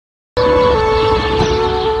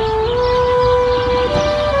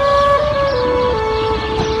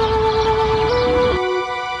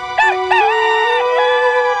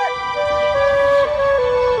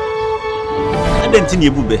nti ne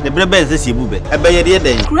ebube ne bre ben se ebube ebe ye de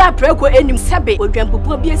den kura preko enim sebe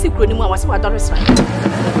odwampopo bi esi kuro ni mu a wase wadore sra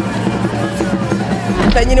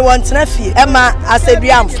tanyini wantena fie ema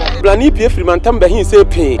aseduamfo blani pie frimantam bahin se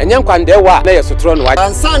pin enye nkwande wa na yesotro no wa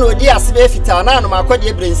ansa na odi asebe fita na no makode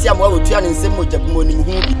ebrensi am wa wotua ne nsem mojabumo ni hu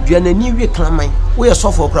bi duanani wie klaman wo ye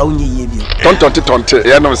sofo kra wo nye yie bi tontonte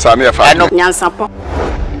ye no nsa na ye fa nyansapo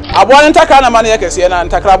abon ntakra na mane ye kese na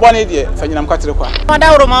ntakra abon ne de fanyinam kwatere kwa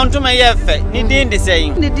madawro ma ntuma ye fe ni din de sei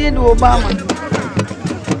ni din de Obama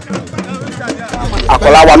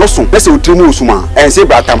akola wa no so pese utrimu usuma ense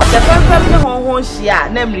bratam the problem ne honhon hia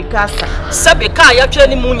na America sebe ka ya twa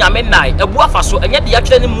ni mu nyame nai ebu afaso enye de ya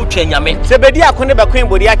twa ni mu twa nyame sebedi akone bakwen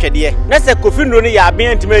bodi akede na se kofindro ne ya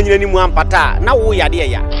aben ntima anyina ni mu ampata na wo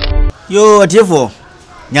yade ya yo atiefo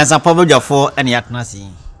nyansa pabodwafo ene yatena si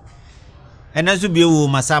ene nso bie wo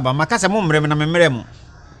masaba makasa mo mrem na memrem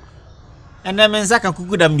ene mensa ka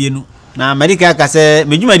kukuda mbienu na America ka se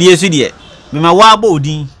medwumadi esu de me ma wa abo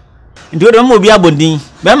odin nti o do mo bi abondin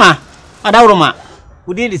be ma adawro ma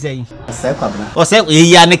odin de sei Osei Kwabena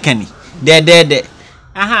Osei ya ne kani de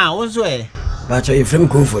aha wo so e ba cha Ofori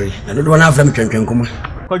Ofori na do na afrem twentwen kuma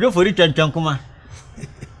kojo Ofori twentwen kuma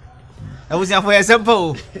abusia fo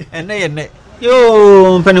yesempo ene ye ne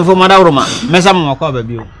yo mpenifo madawro ma mesa mo kwa ba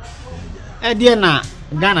bio e de na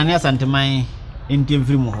Ghana ne Asante man entim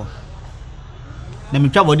firi mo ho na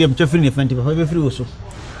mitwa body mitwa firi ne fenti ba be firi wo so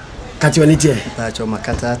kati woni tie ba cho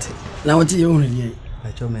makatati na woti ye hunu die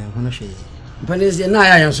ba cho me hono hwe mpanese na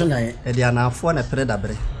ya yanso na ye e dia na afo na pere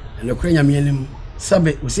dabre na kure nyame anim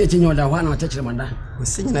sabe osi etinyo oda ho na watakire manda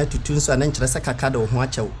osi nyina tutu nso ana nkyere se kaka da ho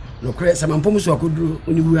akyɛw no kure samampom so akoduru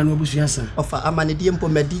oni buya no obusu yasa ofa amane die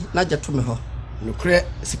mpomadi na gyeto me ho no kure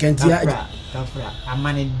sikantia kafra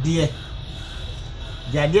amane die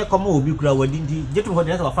jade komo obi kura wadi ndi gyeto ho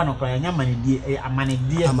de sa wafa no kura nya amane die amane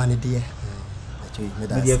die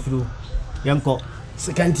media fru yanko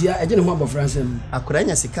sikantia eje ne ho abofra nsem akura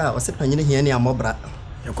nya sika ose panyine hia ne amobra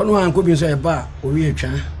yakono anko bi nso e ba owi atwa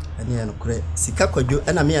ene no kure sika kwadwo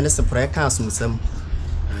ena me ya ne sepra ka asumsam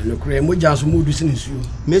no kure moja so mudu sine nsuo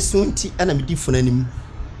mesunti ena me di funanim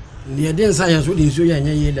ne ede nsa ya so di nsuo ya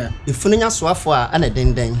nya yeda efunu nya soafo a ana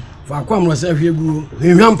denden fa kwa mro sa hwegu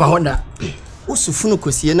hwehwa mpa hoda usufunu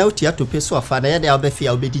kosie na uti atope so afa na yede abafi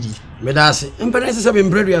a obedidi medase mpere se be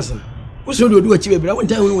mpredu yasa uso do do achi bebra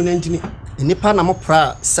wonta hunu nantini nipa na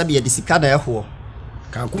mopra sabe ya disika na eho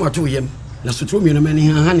ka kuma to yem na sutro mi no mani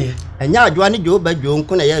ha ne enya adwa ne jo ba jo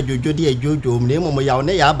nko na ya jojo de jojo mne mo ya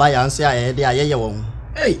ne ya ba ya nso ya ye de ayeye won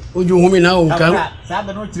ojo humi na o ka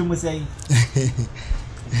sabe no tiri mo sei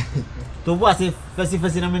to bo ase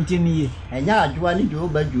fesi na mentini ye enya adwa ne jo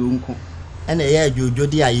ba jo nko ena ya jojo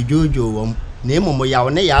de aye jojo won ne mo ya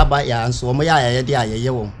ne ya ba ya nso mo ya ye de ayeye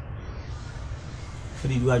won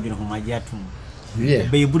firi du adwene ho magia tum ye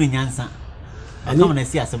be yeburu nyansa akam na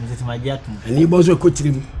si asem seti magia tum ani bo so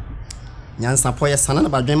kotirim nyansa po ye sana na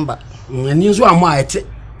badwemba ani nso amo a ete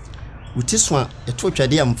uti so a eto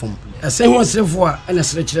twade amfom ese ho srefo a ena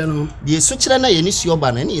sre kire no de su kire na ye ni suo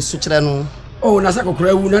ba na ne su kire no na sa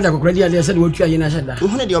kokora wu na da kokora dia de se de wotua ye na hyeda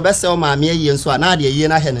uhune de obese o maame ye nso a na de ye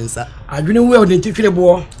na he ne nsa adwene wu e o de ntitwire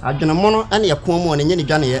bo adwene mo no ane ye ko mo ne nye ne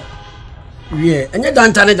dwane ye wie enye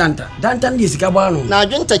danta ne sika bo anu na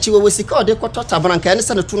adwenta chi wo sika o de kotota branka ne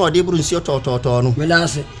se ne tu no de buru nsi otototo no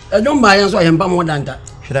melase edwom ba ye nso ye mba mo danta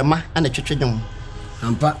hwerema ane twetwedwom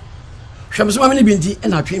ampa hwemso ma me binti e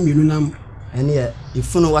na atwe mienu nam ene ye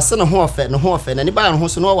ifunu wase ne ho ofe na ni ba ho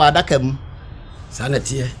so no wa adaka mu sana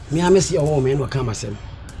tie mi amesi o me no ka masem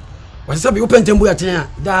wase sabi opentembu ya ten a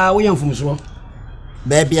da wo yamfum so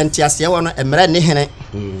ba bia ntiase wo no emre ne hene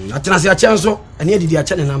atena se ache nso ene adidi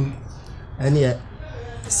ache ne nam ene ye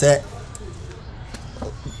se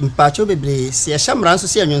mpacho bebre se hyamra nso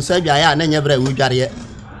se anwonso adwa ya na nya bra wudware ye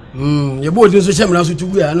ye bo odin so hyamra nso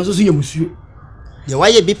tugu ya no so ye musuo ye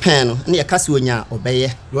waye bi pen no ne ye kase onya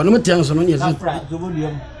obeye yo no meten so no ye zo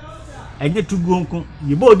zobodium enye tugu nko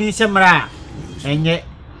ye bo odin hyamra enye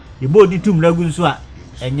ye bo odin tumragu nso a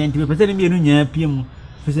enye nti pese ne mienu nya piem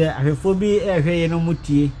pese ahwefo bi ehwe ye no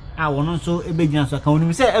mutie a wono nso ebegyina so ka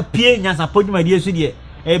wonim se apie nyansa podwuma die so de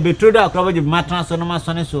betrodo akroba de matra so no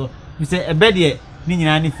masone so pese ebe de ni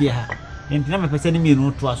nyina ne fie ha nti na me pese ne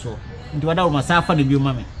mienu to aso nti wada wo masafa ne bi o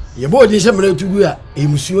mame ye bo odin hyamra tugu a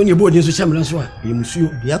emusuo ne ye bo odin so hyamra nso a emusuo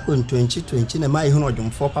bia ko 2020 na mai hono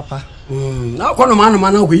odwomfo papa na ko no ma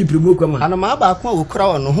na ko yiprimu kwa ma anoma ba ko wo kura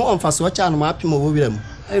wono ho omfaso cha anoma apem wo wiram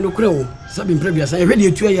no kura wo sabi mprebia san ehwe de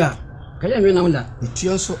etua ya kaya nwe na mda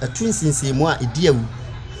etuo nso atunsinsimu a ediawu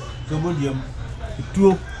zobodium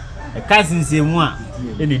etuo kasinsimu a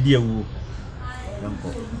ene diawu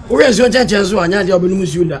o we nso chanche nso anya de obenu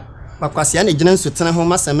musuo da Kwakwase na gyina nsutene ho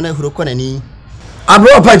masem na huro konani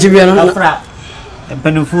abro pa chibia no afra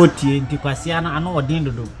empanufo tie nti kwase ano odin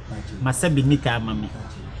dodo masabi nika amame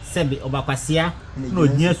sebe obakwase na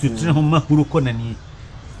ogyina sutene ho mahuro konani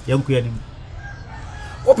yanku yanim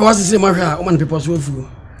opa wasese mahwa o man people so afu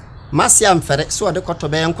masia mfere so ode koto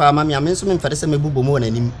be yankwa amame amenso mfere se mebubo mu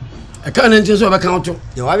onanim aka na ntin so be kan oto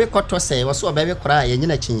ye wawe koto se wo so obe kora ye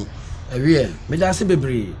nyina chinyi awie me da se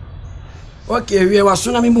bebre okay awie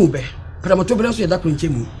waso na me mu be premoto bre so ye da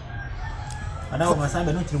kronchemu ada o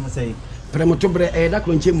masabe no tirimu sei premoto bre e da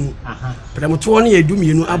kronchemu premoto won ye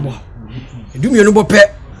dumienu abo dumienu bo pe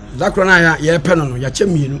da kro na ya pe no ya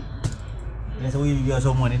chemienu nese wo yi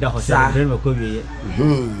so mo ni da ho se bre me ko wie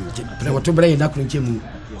premoto bre ye da kronchemu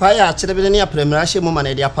kwa ya chirebe ne apremra hye mo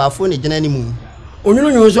mana dia paafo ne gyina ni mu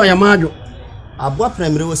onyunu nyu so ya maadwo abo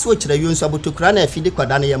apremre wo so kira yonso abotokura na afidi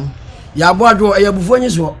kwada ne yam ya abo adwo ya bufu anyi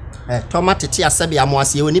so tomate ti asabe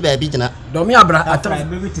amoase ye woni ba bi gyina domi abra atra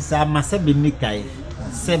be ti sa masabe nikai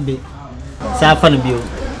sebe sa fa no bio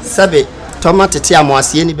sabe tomate ti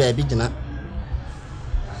amoase ye ni ba bi gyina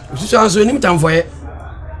ususu anso nim tamfoye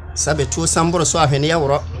sabe tuo samboro so ahwene ye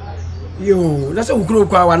woro yo na se ukuro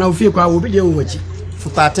kwa wa na ofie kwa wo bi de wo wachi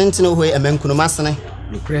fupa tentene ho emenkunu masene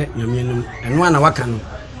nukre nyamienum eno ana waka no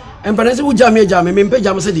empane se wugya me mempe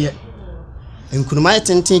gya me se de enkunuma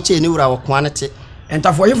tenten che ni wura wo kwa ne te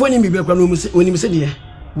entafo yefo ni bibia kwa no onim se de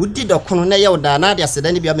wudi dokono na ye woda na de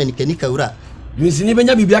aseda ni bia menikanika wura nsini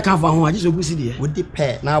benya bibia kan fa ho agi so gusi de wudi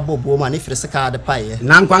pe na abobo ma ne fire se ka de pae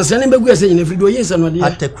na nkwanse ne begu ese nyina frido yinse no de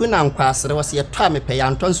ataku na nkwasere wo se ye to amepe ya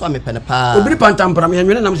nto nso amepe ne pa obiri pantampra me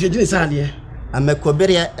hwene nam so gine sa de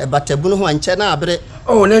amekobere batabu ho anche na abere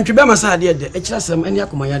oh na ntwe be masa de de ekira sam ani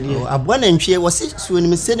akoma ya de aboa na ntwe wo se suoni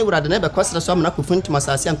miseni wura de na be kwasere so amna kofunti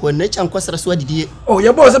masase anko na echa nkwasere so adidie oh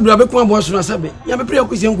ye bo se bra be kwa bo so na sabe ya be pre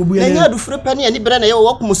akosi ankobu ya na nya dufure pa ne ani bere na ye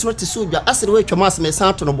wo komusoro te so dwa asere we twama aseme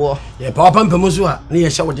san to no bo ye pa pampa mo so a ne ye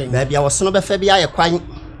hye woden ba bia wo so no be fa bia ye kwan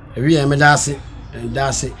ewi ya me dase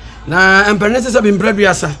na empernese sabe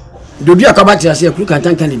mpraduasa dobi akabati ase akuru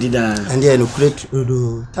kantanka ne dida ande no create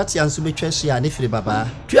do tati anso betwa so ya ne firi baba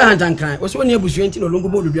Twi ahantankan wo so ne abusu enti no longo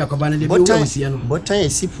bo dobi akaba ne de bi wo asie no botan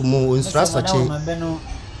esipu mu onsura soche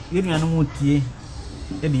yenu anu mutie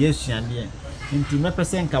e de yesuande nti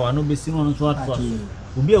mepese nka wa no besi no so ato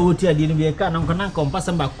obi a woti ade no bi ka na nka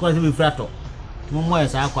mpasa ba kwa se be frato mo mo ya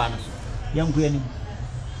sa akwa no so yanku yani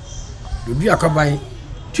dobi akaba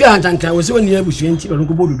Twi ahantankan wo so ne abusu enti no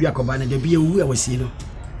longo bo dobi akaba ne de bi ewu a wasie no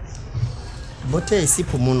botan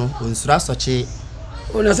esipu mu no onsura soche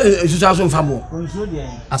ona se susu aso mfabo onso de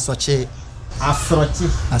asoche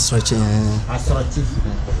asrochi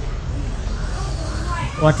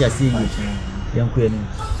what you see yanku yani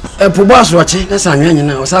epobo asrochi na sanwa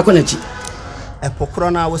nyina o sa konachi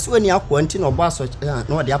epokro na wo so ni akwa nti no bo asoche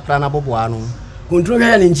na ode apra na boboa no kontrol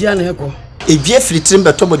ya ne njia na eko edwie firitim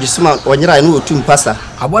betobo gisuma onyira no otum pasa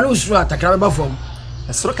abone usuru atakra be bafom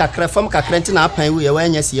esoro kakra fam kakra nti na apan wo ye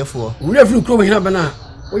wanya siefo wure firi kro hina bana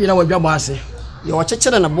wo yina wa dwabo ase ye wo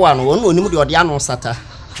chekere na boa no wonu onim de ode ano sata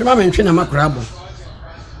twema mentwe na makra abo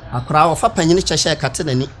akra wo fa panyini chehye kate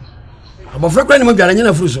nani abofra kra ni mo dwara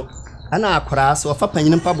nyina furu so ana akra so wo fa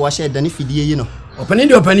panyini mpa bo hye dane fidie yi no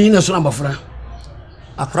opani na so na abofra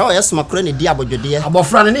akra wo yesoma kra ne di abodwode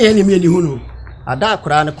abofra ne ye ne mi ani hu no ada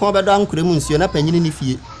akra ne ko bedo ankura mu nsuo na panyini ni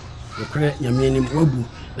fie okre nyame ni wabu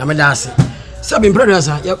na me da ase sabi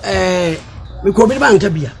mpraduasa me ko bi ba nka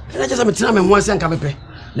bia na je sabe tina me ho ase nka bepe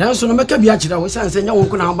na so no meka bia kira wo sanse nya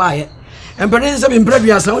wonko na ba ye empere sabe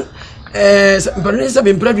mpraduasa empere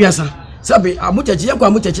sabe mpraduasa sabe amutachi yakwa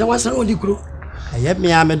amutachi wansa no di kuro aye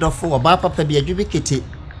me amedofo oba papa bia dwubi kete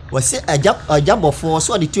wose ajabofo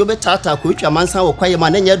so de tio betata ko twa mansa wo kwaye ma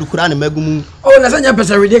na nya dukura na magumu oh na sanya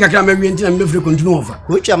pesa we de kakra ma wi ntina me fere kontinu ofa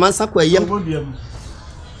ko twa mansa ko ayem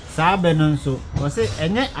sabe no nso wose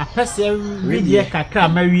enye apese widie kakra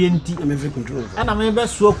ma wie nti me fere kontinu ofa ana me be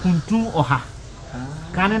so kuntun oha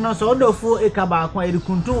kane no so odofo ekaba akwa eri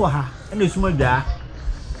kuntun oha na esuma dwa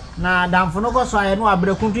na damfo no ko so aye no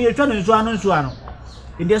abre kuntun ye twa no nso ano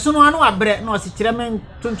ide so no ano abre na o se kire men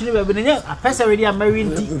tuntuni be be nye apese wedi ama wi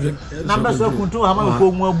nti na be so kuntun oha ma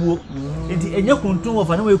ko mu abuo nti enye kuntun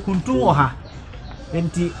ofa na we kuntun oha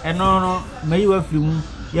nti eno no mayi wa firi mu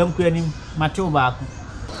yanku anim matew baako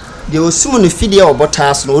de osumu no fidie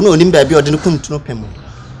obotas no ono onim ba bia ode no kuntun pem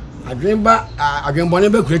adwenbone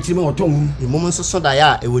be kurati ma otom emom nso so da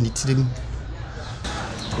ya ewo ni tirim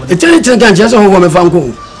etene kan je so ho me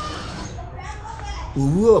fanko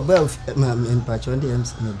owu oba ma empacho ndi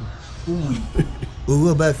ems na bi owu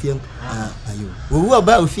oba fie ayo owu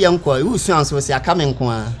oba fie nko ewu su anso se aka me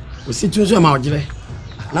nko a o si tun so ma ogire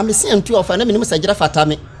na me se ntu ofa na me nim sajira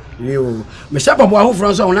fatame Yo, me shapa bo aho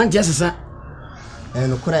fro so wona ntia sesa.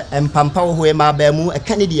 No kure empampa wo hoe ma ba mu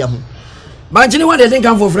eka ne dia ho. Ba nchini wa de den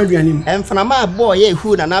kan for aduanim. Emfana ma boy ye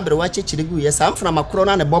hu na na bere wa chechire gu ye sa mfana makro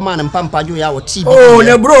na ne boma ne mpampa jo ya wo TV. Oh,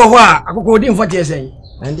 le bro ho a akoko di mfo tie sen.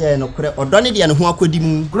 Ande no kure odo ne dia ne ho akodi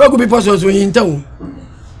mu. Kuro gu bi poso so hinta wo.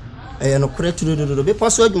 No kure tudododo bi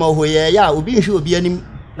poso adwuma ho ye ya obi nhwe obi anim.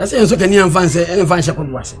 Na se enso kani amfa nse enfa nhye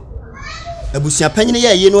kodo ase. Abusua panyine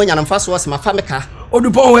ye no nya namfa so ma fa meka.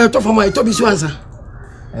 Odupon we to fama ito bi so ansa.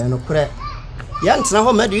 No kure ya ntena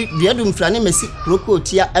ho ma dia dum frane mesi kroko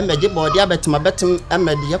tia emeje body abetima betim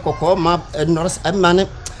emede ye kokko ma noros emane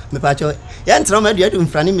me pacho ya ntena ma dia dum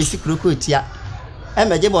frane mesi kroko tia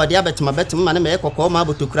emeje body abetima betim ma ne me kokko ma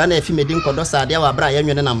botokura na afi medi nkodo sade wa bra ya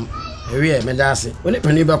nwene nam ewe me dase woni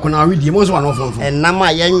pani ba kona wi die mo so ano fonfon enam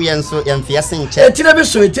a ya nwie nso ya mfia se nche etire bi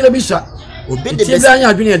so obi de besi anya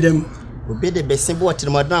adwene edem obi de besi bo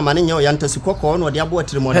otirimodo ama ne nya ya ntosi kokko na ode abo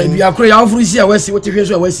otirimodo bi akro ya ofuru si awasi wote hwe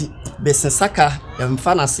so awasi besi saka ya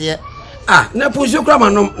mfa na se na puzo kura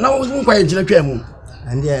manom na nkwa ye gina twa mu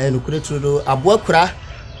ande ya nukure tudo abo akura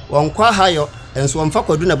wonkwa hayo enso womfa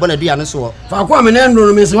kodu na bona dua ne so fa kwa me na ndro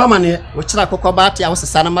no me se wa mane wo kira kokko ba tia wo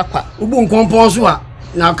sesa na makwa ubu nkompo so a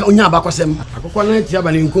na onya abakosem akokko na tia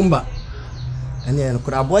ba ne nkumba ane ya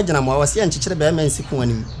nukure abo agina mo awase anchichire ba ma nsi kun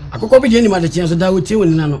anim akokko bi de ni ma de tia so da wo tie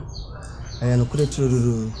woni na no nukure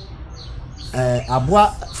tudo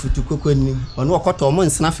aboa futukoko ni ono okoto mo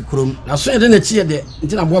nsena fikrom na so de na chie de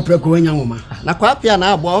ntina aboa preko wanya ngoma na kwa apia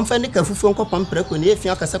na aboa omfa ni kafufu nkopam preko ni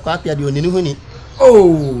efia kasa kwa apia de onini huni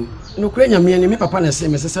nukure nyame ni me papa na se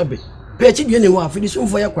me sesabe pe chi due ne wo afidi so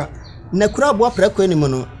mfo yakwa na kura aboa preko ni mo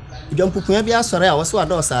no dwampupuya bi asore a wo so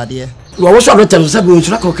ado saade wo so ado tem sesabe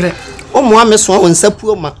onsura kokre omo ameso won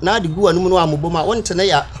sapuo ma na de gu anum no amoboma wontene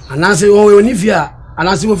ya anase wo oni fia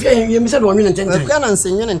anase wo fia ye misado wo nwene ntenten kwa na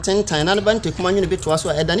nsenwene ntenten na ne bante kuma nwene beto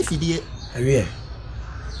aso eda ne fidie awie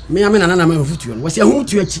me ame na ma futuo no wasi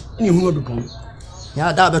ahutu achi ne hu odupon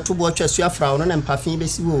ya da beto bo atwa su afra no na mpafin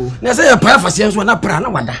besi wo na se ya pa afase nso na pra na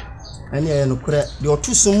wada ane ya nokure de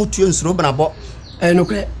otusu mutuo nsuro brabo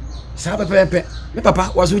nokure sa pepe me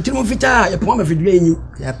papa waso tirimu fita ya poma mafidue enyu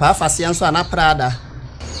ya pa afase nso na prada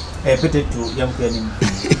petetu yamko anim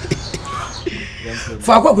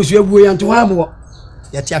fa kwa kusu ebuo ya nto abo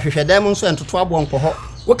ya ti ahwehwedem nso entoto abo nko ho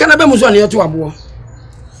wo kana be mu so na ya to abo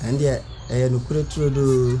ande nokure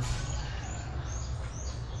tudo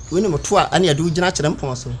woni motoa ane adu gina kire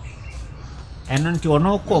mpon so eno nti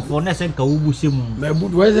ono kofo na se nka wubuse mu ma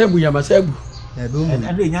budu we se bu ya ma se bu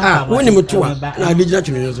ando nya woni motoa na adu gina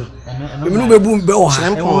kire so eminu be bu be o ha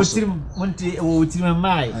wo tiri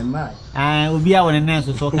mai obi a wona na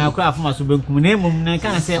so kan akra afoma so benkum na emum na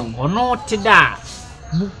kan se ono tida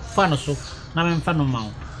bu fa no so na me mfa no ma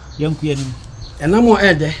yanku yanim enamo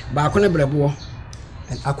ede ba ko ne brebo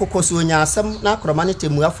akokko so nya asem na akroma ne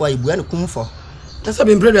temu afo aibua ne kumfo tasa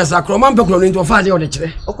be mpredo asa akroma mpekro no nto fa de o de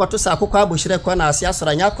kire okoto sa akokko abohire kwa na ase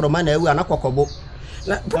asora nya akroma na awu anakokobo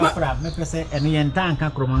na papa me pese eno ye ntanka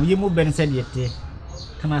akroma ye mu ben se de te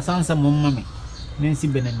kana sansa momma me nensi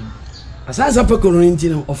benanim asansa pekro no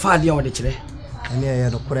ntino o fa de o de kire ene ya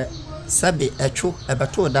dokore sabe echu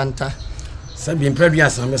ebeto danta sabe mpredo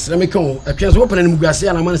asa me sere me kan atwa so opana nim guase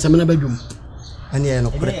ya na ma na semena badwum ene ya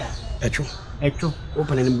dokore echu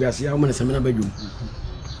opana nim guase ya ma na semena badwum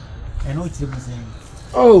eno chire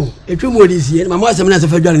mse echu mo disi mama semena se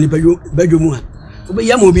fadwa ni badwum ha obe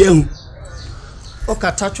ya mo bi ehu o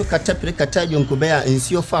katachu katapire katajo nkobe ya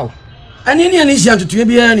ensio fawo anini ani sia ntutu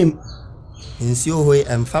bi ya nim ensio hoye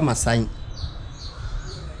emfa masan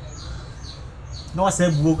no wase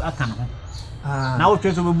bu aka no na wo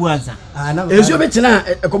tweso bebu ansa ensio be tina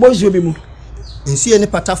ekobo ensio bi mu ensio ni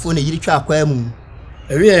patafo na yiri twa akwa mu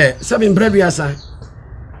ewe sabi mpredu asa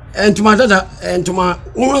entuma dada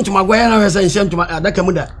entuma gwaya na wesa nshe entuma adaka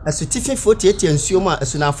muda asutifi 48 ensio ma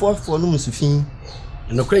asunafo no musufin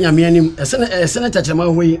no krenya me anim esene tachema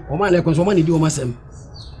hoyi o ma na konso ma ni di o masem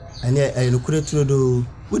ane nukure turodo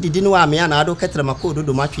udidi no ame na ado ketrema ko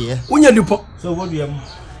dodo matwe unya dupo so woduam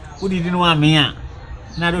udidi no ame a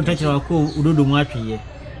na ado tachema ko dodo matwe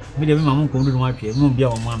me de me mamu ko dodo matwe mo bia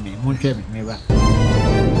o mo ame mo ntwe me ba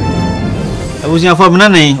abusia fo mena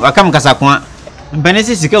nan wakam kasakwa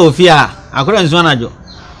mpanesi sika ofia akora nso anajo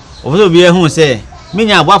ofoso bia hu se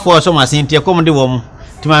menya abafo so masen tie kom de wo mo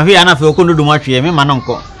timahwe ana fe ko dodo matwe me ma no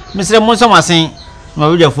nko mesere mo so masen ma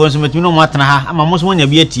wudja fo nso metumi no mo atena ha ama mo so mo nya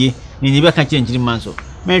bia tie ni ni be ka chenchiri manso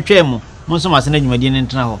me twa mo so masen adwumadi ne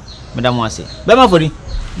ntena ho meda mo ase be ma fori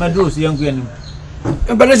ma dros yanku yanim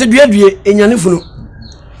mpanesi dua enyane funu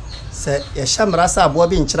se ya shamra sa abo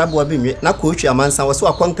bi nkyira abo bi nwe na ko twa amansan wo so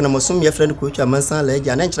akwankana mosum ye friend ko twa amansan la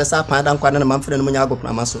agya na nkyira sa pan dan kwana na man friend mu nya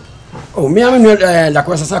agopna maso oh me am nwe da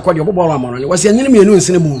ko sa ko de obo bolo amano ne wo se anyini me enu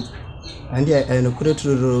nsene mu ande no kure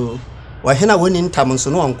turu wa hena woni ntam nso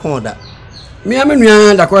no onkon da me am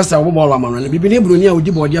nwe da ko sa obo bolo amano ne bibini broni a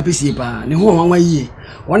odi bodi apesi pa ne ho wanwa yie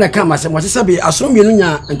wona ka ma se mo se be aso me enu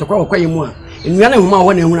nya ntokwa kwaye mu a enua na huma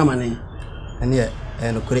ho na ehuna manen ande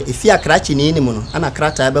no kure ifi akrachi ni mu no ana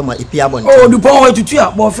krata aba ma ipi abon oh du pon wa tutu a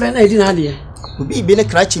bo frɛ na edi na de obi bi ne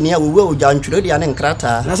krachi ni a wewe o jantwuro dia ne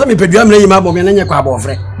nkrata na so me pedua mra yima bo me na nya kwa bo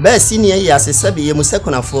frɛ ba si ni yi asese be ye mu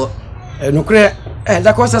sekunafo no kure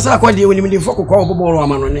da ko sa ko de woni me foko kwa obo bolo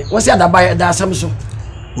amano ne wo se adaba da asam so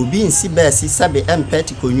obi nsi ba si sabe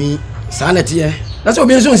empeti konwi sa na tie na so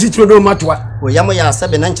obi nso nsi tro do matoa o yamo ya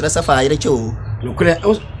sabe na nkyere safa ayere che o no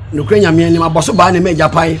kure nyame ni maboso ba ne me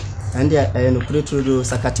japai ande no kure tro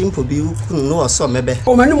sakatimpo bi kunu no so mebe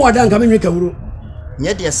o mani mo da nka me nweka wuro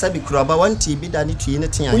nye de sabe kuraba wanti bi da ne tui ne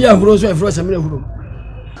tia o ya wuro so efro se me wuro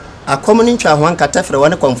akomo ni ntwa ho ankata frɛ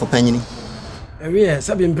wone konfo panyini ewe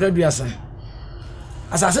sabe mpraduasa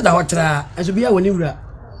asase da hotra enso bia woni wura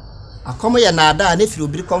akomo ye na ada ne firi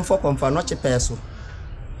obiri konfo no chepeso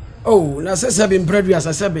oh na sabe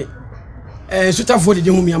mpraduasa sabe sutafo de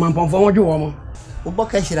hu mi amampomfo ho dwe wo mo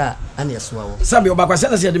uboka hira ane yesoa wo sabe obakwase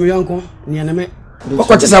na se de meyanko ne ne me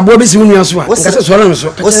okote sabo bi si mu nua so a nka se sore no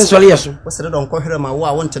so ka se sore yeso wo sere don kohwere ma wo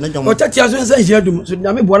a wonte ne dwom otati aso nsa hia dum so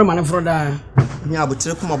nyame boore ma ne fro da nya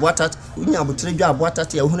abotire kuma boata nya abotire dwa aboata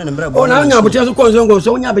te ehunu ne mra bo na nya abotire so konzo ngo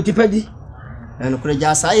so nya betipadi eno kure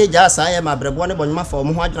ja saye ma brebo ne bonma fa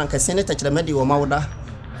mo ho adran kase ne takire medi wo mawoda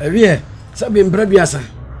ewie sabe mbraduasa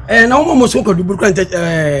na wo mo so ko duburu kan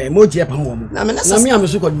mo tie pa mo na me na me am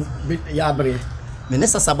so ko ya bre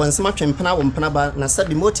menesa sabonse ma twempena wo mpena ba na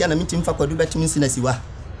sabi moti na mitim fa kwadu betimi nsi na siwa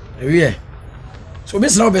ewie so be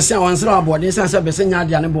sra obese wansra abode san sa bese nya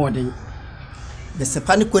de ane bode bese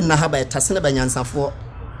pani ko na haba etase na banyansafo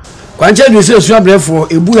kwanche du se su abrefo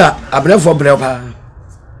ebura abrefo bre pa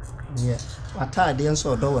ye wata de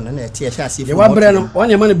enso do wona na eti ehwe asifo ye wa bre no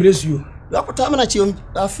wona ma na bresu yakota ma na chi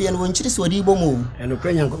afie no wonchiri se odi bo mo eno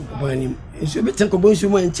kwanya ko ani enso be tenko bo nsu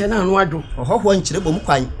mo enche na anu ado ohoho nchire bo mu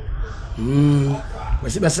kwan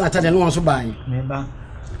wasi bese na tade no won so ban meba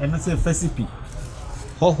eno se fasipi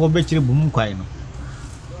ho be chire bu mu kwan no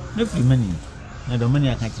na firi mani na do mani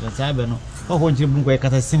aka chire sa be no ho nchire bu mu kwan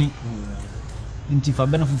kata sini nti fa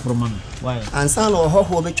be na fufuro man why ansa no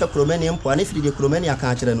ho be twa kromani mpo na firi de kromani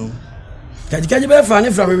aka chire no kaji be fa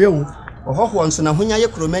ne fra we wo ho nso na honya ye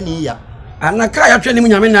kromani ya anaka ya twa ni mu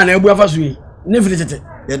nyame na na ebu afa so yi ne firi tete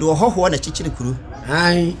ye do ho na chichiri kuru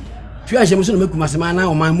ai twa ahye so no makuma sema na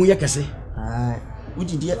o man mu ye kese ai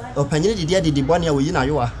udidi opanyere didi bone a woyi na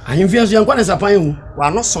yowa ahemfia so yankwa ne sapan hu wa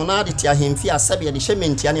no so na de ti ahemfia sabe de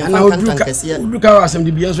hyementia ne fa kantan kese uduka wa asem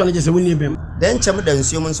de bia so na je se woni bem den chem da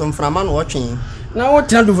nsuo mun so mframa no wotwen na wo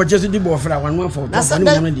tena do foche so di bo fra wan afọ to fa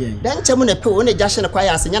no nyame de den chem na pe wo ne gya hye ne kwa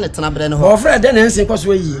ya asenya ne tena bre ne ho bo fra den na nsen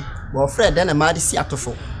kwaso yi bo fra den na ma de si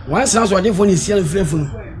atofo wan san so de fo ni si an frefunu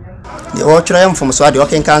de wo twere yam fom so de o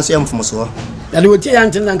ken kan so yam fom so ya de wo tie ya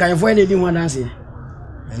nten dan kan fo ne di ho danse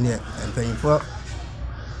ene empanyfo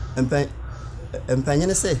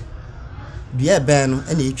empanyene se bia ben no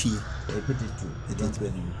ene etwie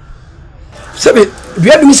sebe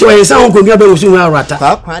bia dum si wa yesa ho konua be wo so hu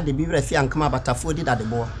arata kwa de bi wra fi ankama batafo di dade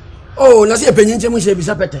bo oh na se epanyin nche mu hye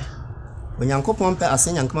bisa pete onyankopon pe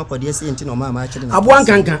asenya nkama pode se enti no ma ma akire na abo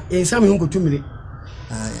ankanka yesa me hu kotumire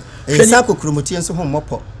yesa kokromotie nso ho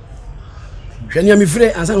mopo hwani ami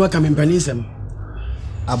fire ansa na waka me mpanin sem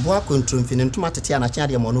abo akontromfine ntuma tete ana kya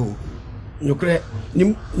de mo no nyokre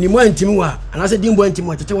ni mo antimi wa anase dimbo antimi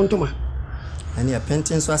wa tete wontoma ani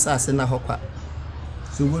apenten so asase na hokwa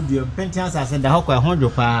so wodu penti asase da hokwa honjo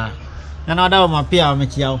pa na oda ma pia ma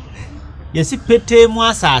kiawo yesi pete mu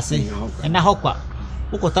asase na hokwa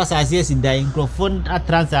ukota asase esi dai microphone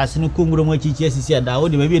atransaase no konguro mo chichi asisi ada wo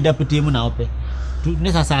de ma bi da pete mu na ope tu ne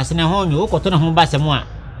asase na honyo ukoto na ho ba semo a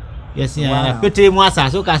yesi na pete mu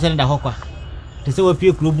asase o ka se da hokwa te se wo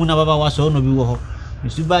pie kuro mu na baba wa so no bi wo ho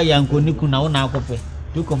misuba yanko niku na wo na akope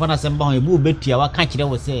tu ko fana semba ho ebu betia wa ka kire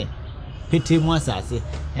wo se pete mu asase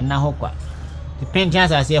na hokwa te penti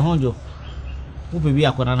asase honjo wo be bi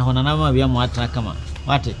akona na ho na ma bi amu atra kama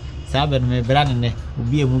wate sabe no me bra ne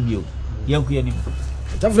obi emu bio yanku yani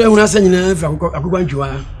tafre hu na sanyina fra akokwa ntwa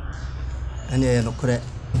ane no kore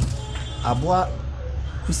aboa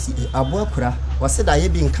kusi aboa kura wase da ye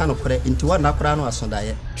bi nka no kore nti wa na kura no aso da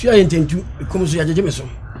ye tua yententu kom so yajeje me so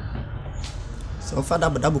so fada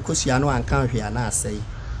dabu kosia no anka hwe ana asai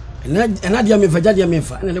ena dia me faja dia me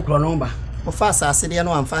fa ene le kro no ba o fa asase de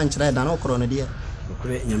no amfa nkyere da no kro no de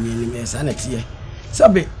kure nyame ni esa na tie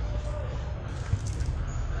sabe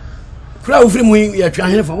kura ufiri mu ya twa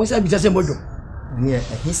hene fa mo sabe tase mojo ni he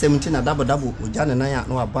 17 na dabo oja ne nan ya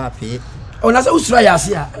no aba ape ona sa usura ya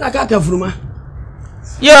ase a na ka furuma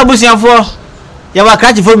ye abusianfo ya wa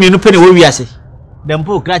krachi fo mienu pe ne wo wiase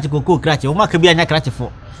dempo krachi koko krachi o maka bi anya krachi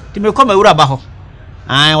fo ti me koma ewura ba ho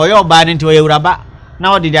an wo ye oba ne nti wo ye ewura ba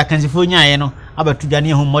na wo de akansifo nyaaye no abatu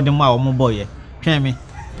dwane ho modem a wo mo boye twen me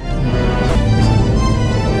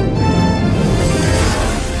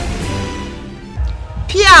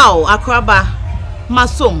piao akraba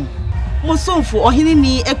masom musomfo ohini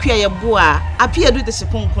ni akua ye boa apia du de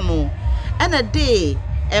sekonkono ena de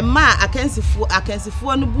ema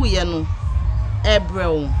akansifo no buye no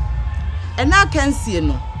ebrew ena akansie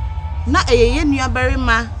no na eyeye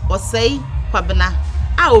nuabarima Osei Kwabena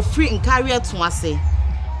a ofri nkare to ase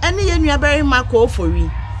ene ye nuabarima ko Ofori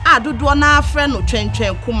a dodo na afre no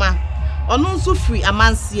twentwen kuma ono nso fri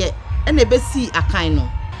amanse ena besi akan no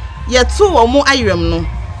yetu omo ayerem no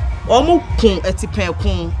omo kun etipen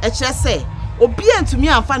kun e kire se obi antumi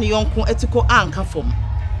amfa ne yonko etiko anka fom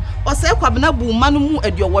Osei Kwabena bu manu mu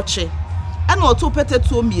aduowoche ena oto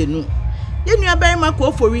petetu mienu ye nuabarima ko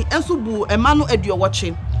Ofori enso bu emanu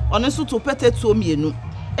aduowoche ono nso to petetu mienu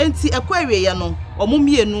enti ekwawie ye no omo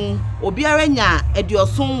mienu obiara nya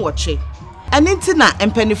aduoson woche eni nti na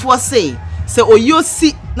empanifo se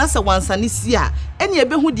oyosi na se wansane si a eni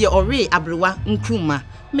ebehu de ore abrewa nkruma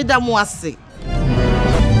medamu ase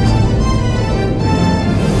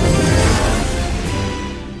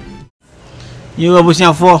yo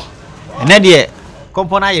abusianfo ene de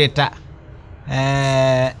kompona yeta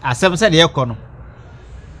asem se de ekono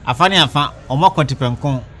afani afa omo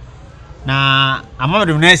kontipenkon na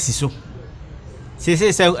amamedum na asi so se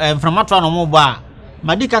mframato no mo ba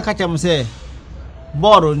madika kachem se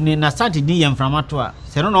boro ni na Asante ni mframato a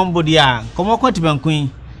se no mbodi a komo kontipenkon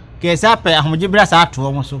ke sa pe ahoje bra sa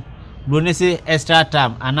ato mo so do ne se extra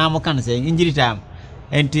time ana mo kan se injury time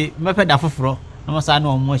enti mepe da foforo na mo sa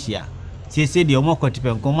na mo hia se de omo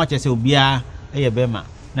kontipenkon mo chese obia eye bema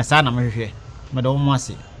na sa na mehwehwe me do mo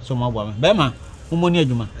ase so mo abo bema mo ni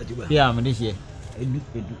adwuma ya me de hie edu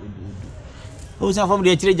o sa fam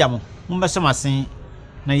de chire jamo mo be somasen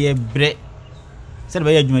na ye bre se de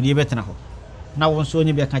be adwuma de be tena ho na won so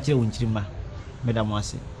onye be ka chire won chirima me da mo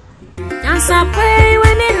ase Yansa pay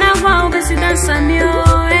when in a wow, but you dance a meal.